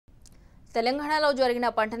తెలంగాణలో జరిగిన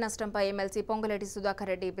పంట నష్టంపై MLC Ponguleti Sudhakar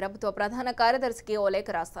Reddy ప్రభుత్వ ప్రధాన కార్యదర్శికి ఓ లేఖ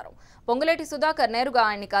రాశారు. పొంగులేటి సుధాకర్ నేరుగా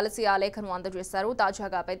ఆయన్ని కలిసి ఆ లేఖను అందజేశారు.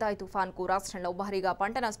 తాజాగా పెతాయ్ తుఫాన్కు రాష్ట్రంలో భారీగా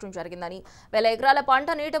పంట నష్టం జరిగిందని, 1000 ఎకరాల పంట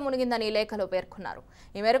నీట మునిగిందని లేఖలో పేర్కొన్నారు.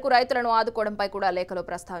 ఈ మేరకు రైతులను ఆదుకోవడంపై కూడా లేఖలో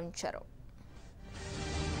ప్రస్తావించారు.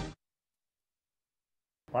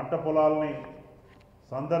 పంట పొలాల్ని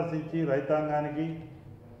సందర్శించి రైతాంగానికి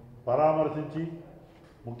పరామర్శించి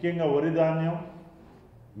ముఖ్యంగా వరి ధాన్యం,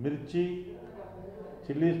 మిర్చి,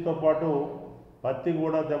 చిల్లీస్తో పాటు పత్తి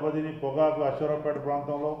కూడా దెబ్బతిని పొగాకు అశ్వరావుపేట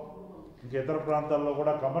ప్రాంతంలో ఇంకా ఇతర ప్రాంతాల్లో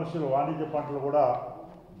కూడా కమర్షియల్ వాణిజ్య పంటలు కూడా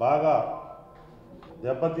బాగా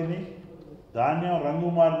దెబ్బతిని ధాన్యం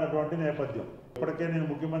రంగు మారినటువంటి నేపథ్యం. ఇప్పటికే నేను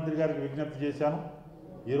ముఖ్యమంత్రి గారికి విజ్ఞప్తి చేశాను.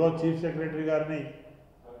 ఈరోజు చీఫ్ సెక్రటరీ గారిని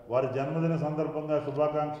వారి జన్మదిన సందర్భంగా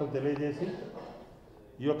శుభాకాంక్షలు తెలియజేసి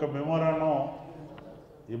ఈ యొక్క మెమోరాండం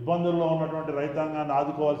ఇబ్బందుల్లో ఉన్నటువంటి రైతాంగాన్ని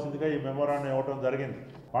ఆదుకోవాల్సిందిగా ఈ మెమోరాండం ఇవ్వడం జరిగింది.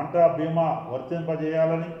 పంట బీమా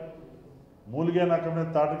వర్తింపజేయాలని, మూలిగే నక్క మీద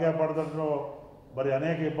తాటికాయ పడడంలో మరి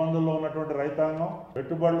అనేక ఇబ్బందుల్లో ఉన్నటువంటి రైతాంగం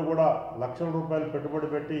పెట్టుబడులు కూడా లక్షల రూపాయలు పెట్టుబడి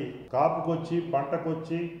పెట్టి కాపుకొచ్చి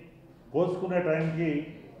పంటకొచ్చి కోసుకునే టైంకి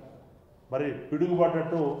మరి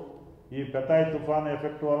పిడుగుపడ్డట్టు ఈ పెతాయ్ తుఫాన్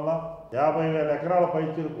ఎఫెక్ట్ వల్ల 50,000 ఎకరాల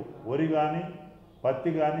పైచిరుకు వరి కానీ,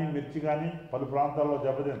 పత్తి కానీ, మిర్చి కానీ పలు ప్రాంతాల్లో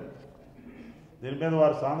దెబ్బతింది. దీని మీద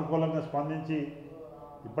వారు సానుకూలంగా స్పందించి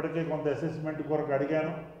ఇప్పటికే కొంత అసెస్మెంట్ కొరకు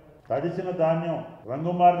అడిగాను. తడిసిన ధాన్యం,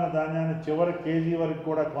 రంగుమారిన ధాన్యాన్ని చివరి కేజీ వరకు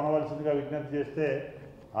కూడా కొనవలసిందిగా విజ్ఞప్తి చేస్తే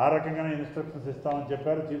ఆ రకంగానే ఇన్స్ట్రక్షన్స్ ఇస్తామని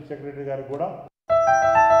చెప్పారు చీఫ్ సెక్రటరీ గారు కూడా.